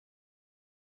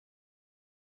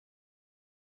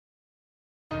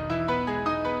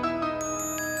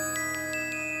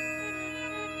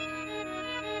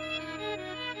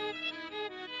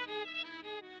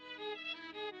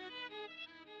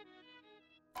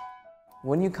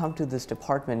When you come to this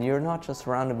department, you're not just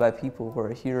surrounded by people who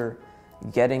are here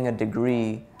getting a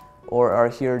degree or are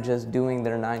here just doing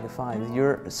their 9 to 5.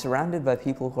 You're surrounded by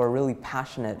people who are really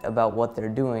passionate about what they're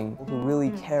doing, who really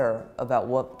care about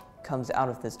what comes out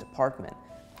of this department.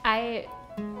 I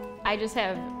just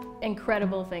have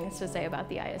incredible things to say about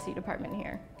the ISE department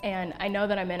here. And I know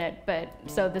that I'm in it,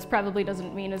 so this probably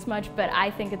doesn't mean as much, but I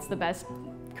think it's the best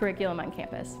curriculum on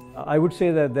campus. I would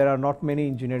say that there are not many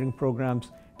engineering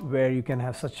programs where you can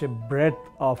have such a breadth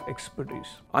of expertise.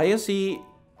 ISE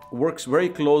works very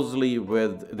closely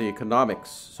with the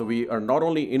economics. So we are not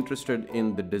only interested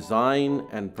in the design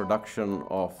and production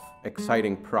of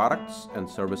exciting products and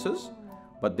services,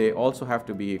 but they also have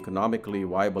to be economically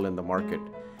viable in the market.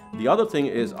 The other thing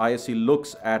is ISE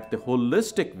looks at the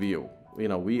holistic view.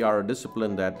 We are a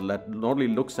discipline that not only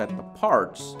looks at the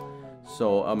parts.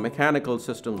 So mechanical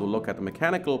systems will look at the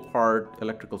mechanical part,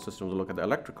 electrical systems will look at the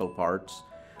electrical parts,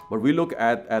 but we look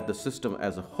at the system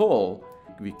as a whole.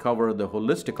 We cover the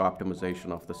holistic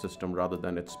optimization of the system rather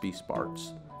than its piece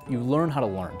parts. You learn how to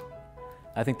learn.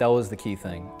 I think that was the key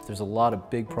thing. There's a lot of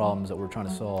big problems that we're trying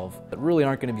to solve that really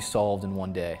aren't going to be solved in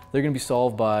one day. They're going to be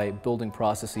solved by building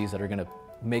processes that are going to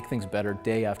make things better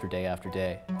day after day after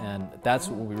day. And that's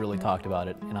what we really talked about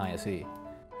it in ISE.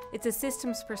 It's a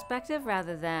systems perspective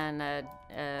rather than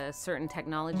a certain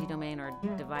technology domain or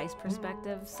device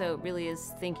perspective. So it really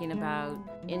is thinking about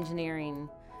engineering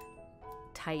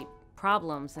type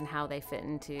problems and how they fit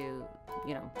into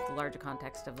the larger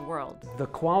context of the world. The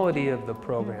quality of the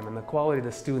program and the quality of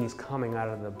the students coming out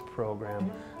of the program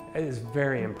is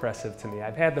very impressive to me.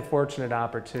 I've had the fortunate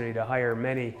opportunity to hire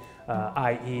many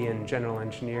IE and general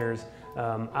engineers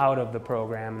out of the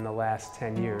program in the last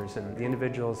 10 years, and the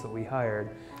individuals that we hired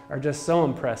are just so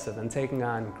impressive and taking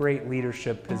on great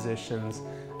leadership positions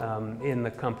in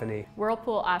the company.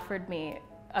 Whirlpool offered me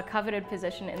a coveted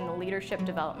position in the leadership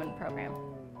development program.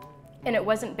 And it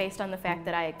wasn't based on the fact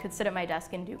that I could sit at my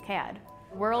desk and do CAD.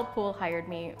 Whirlpool hired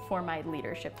me for my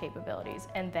leadership capabilities,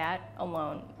 and that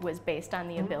alone was based on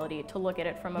the ability to look at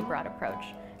it from a broad approach.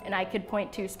 And I could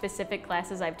point to specific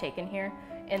classes I've taken here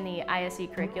in the ISE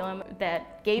curriculum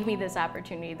that gave me this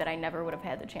opportunity that I never would have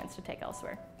had the chance to take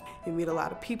elsewhere. You meet a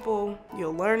lot of people,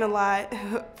 you'll learn a lot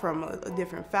from a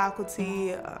different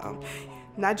faculty,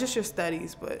 not just your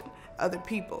studies, but other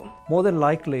people. More than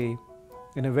likely,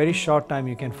 in a very short time,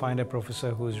 you can find a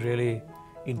professor who's really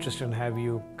interested in have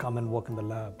you come and work in the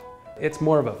lab. It's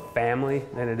more of a family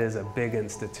than it is a big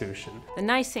institution. The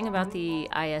nice thing about the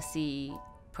ISE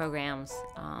programs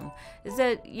is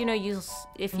that,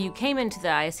 if you came into the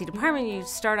ISE department, you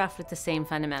start off with the same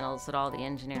fundamentals that all the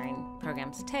engineering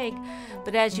programs take,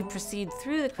 but as you proceed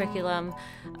through the curriculum,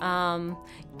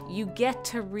 you get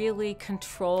to really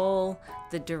control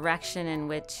the direction in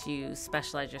which you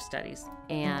specialize your studies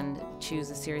and choose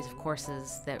a series of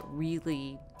courses that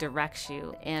really directs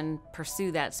you and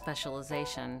pursue that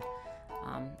specialization,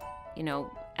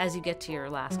 as you get to your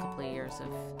last couple of years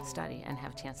of study and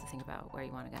have a chance to think about where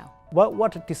you want to go.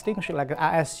 What distinguishes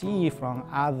ISE from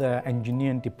other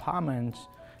engineering departments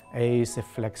is the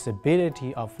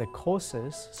flexibility of the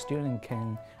courses students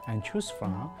can choose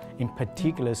from. In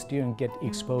particular, students get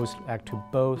exposed to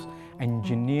both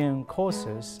engineering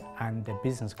courses and the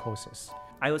business courses.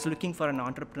 I was looking for an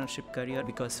entrepreneurship career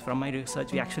because from my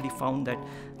research we actually found that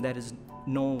there is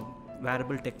no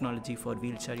wearable technology for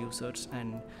wheelchair users,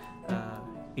 and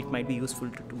it might be useful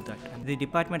to do that. And the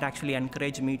department actually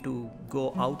encouraged me to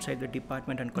go outside the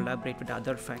department and collaborate with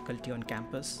other faculty on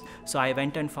campus. So I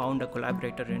went and found a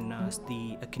collaborator in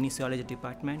the kinesiology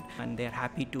department, and they're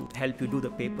happy to help you do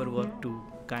the paperwork to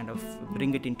kind of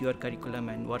bring it into your curriculum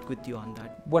and work with you on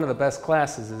that. One of the best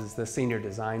classes is the senior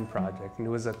design project, and it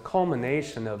was a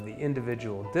culmination of the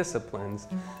individual disciplines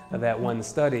that one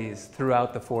studies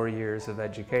throughout the 4 years of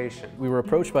education. We were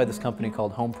approached by this company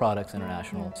called Home Products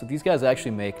International. So these guys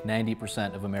actually make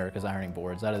 90% of America's ironing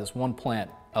boards out of this one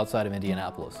plant outside of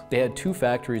Indianapolis. They had 2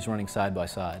 factories running side by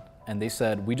side, and they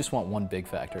said, we just want one big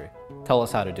factory. Tell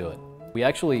us how to do it. We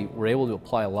actually were able to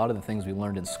apply a lot of the things we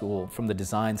learned in school from the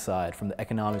design side, from the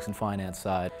economics and finance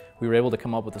side. We were able to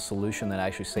come up with a solution that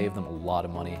actually saved them a lot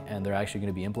of money, and they're actually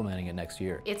going to be implementing it next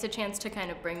year. It's a chance to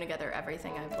kind of bring together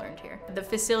everything I've learned here. The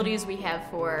facilities we have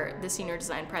for the senior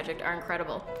design project are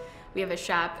incredible. We have a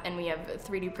shop, and we have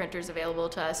 3D printers available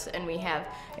to us, and we have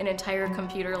an entire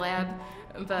computer lab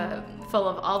full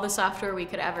of all the software we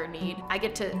could ever need. I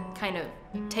get to kind of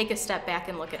take a step back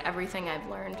and look at everything I've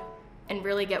learned and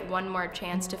really get one more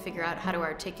chance to figure out how to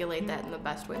articulate that in the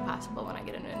best way possible when I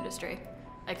get into industry.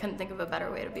 I couldn't think of a better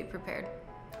way to be prepared.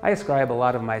 I ascribe a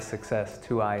lot of my success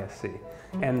to ISE,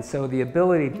 and so the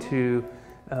ability to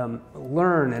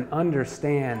learn and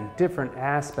understand different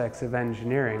aspects of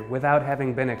engineering without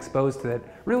having been exposed to it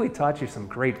really taught you some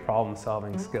great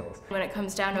problem-solving skills. When it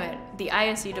comes down to it, the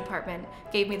ISE department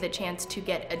gave me the chance to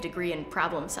get a degree in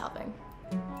problem solving.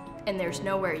 And there's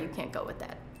nowhere you can't go with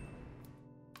that.